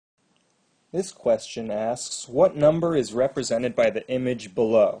This question asks, what number is represented by the image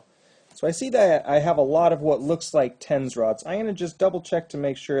below? So I see that I have a lot of what looks like tens rods. I'm going to just double check to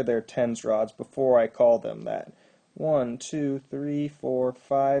make sure they're tens rods before I call them that. 1, 2, 3, 4,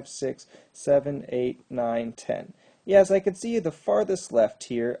 5, 6, 7, 8, 9, 10. Yes, I can see the farthest left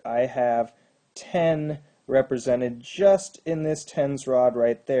here I have 10 represented just in this tens rod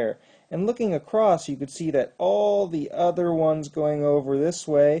right there. And looking across, you could see that all the other ones going over this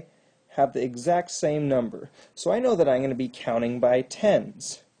way have the exact same number. So I know that I'm going to be counting by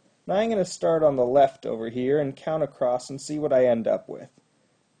tens. Now I'm going to start on the left over here and count across and see what I end up with.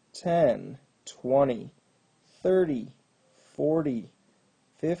 10, 20, 30, 40,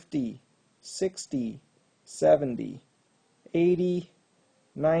 50, 60, 70, 80,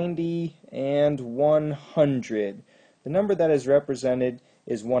 90, and 100. The number that is represented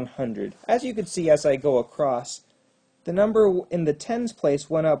is 100. As you can see as I go across, the number in the tens place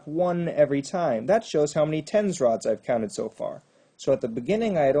went up 1 every time. That shows how many tens rods I've counted so far. So at the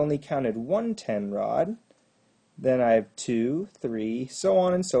beginning I had only counted 1 10 rod, then I have 2, 3, so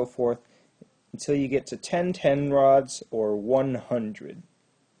on and so forth, until you get to 10 10 rods or 100.